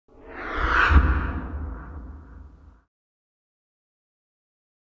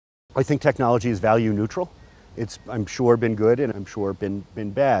I think technology is value neutral. It's, I'm sure, been good and I'm sure been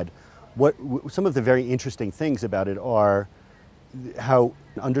bad. Some of the very interesting things about it are how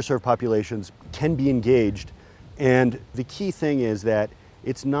underserved populations can be engaged, and the key thing is that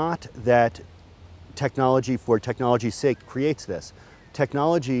it's not that technology for technology's sake creates this.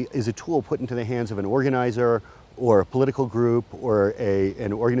 Technology is a tool put into the hands of an organizer or a political group or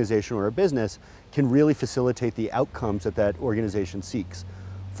an organization or a business can really facilitate the outcomes that that organization seeks.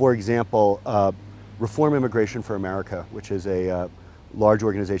 For example, Reform Immigration for America, which is a large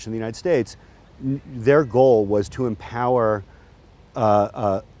organization in the United States, their goal was to empower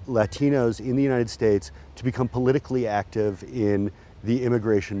Latinos in the United States to become politically active in the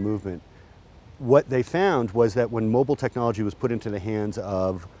immigration movement. What they found was that when mobile technology was put into the hands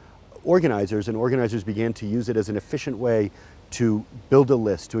of organizers, and organizers began to use it as an efficient way to build a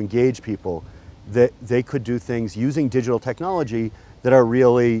list, to engage people, that they could do things using digital technology that are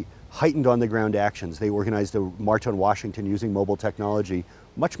really heightened on the ground actions. They organized a march on Washington using mobile technology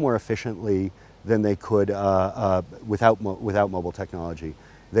much more efficiently than they could without mobile technology.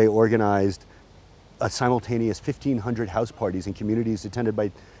 They organized a simultaneous 1,500 house parties in communities attended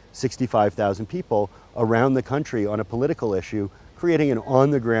by 65,000 people around the country on a political issue, creating an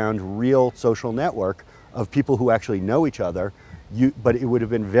on-the-ground, real social network of people who actually know each other. But it would have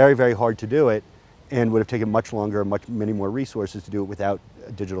been very, very hard to do it, and would have taken much longer, many more resources to do it without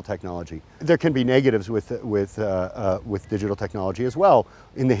digital technology. There can be negatives with digital technology as well.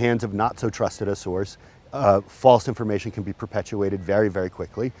 In the hands of not so trusted a source, false information can be perpetuated very, very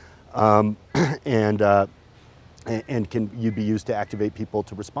quickly, and can be used to activate people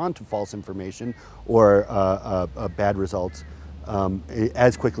to respond to false information or bad results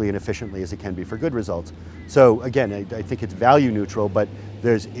as quickly and efficiently as it can be for good results. So again, I think it's value neutral, but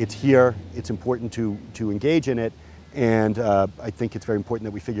it's here, it's important to engage in it, and I think it's very important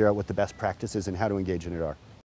that we figure out what the best practices and how to engage in it are.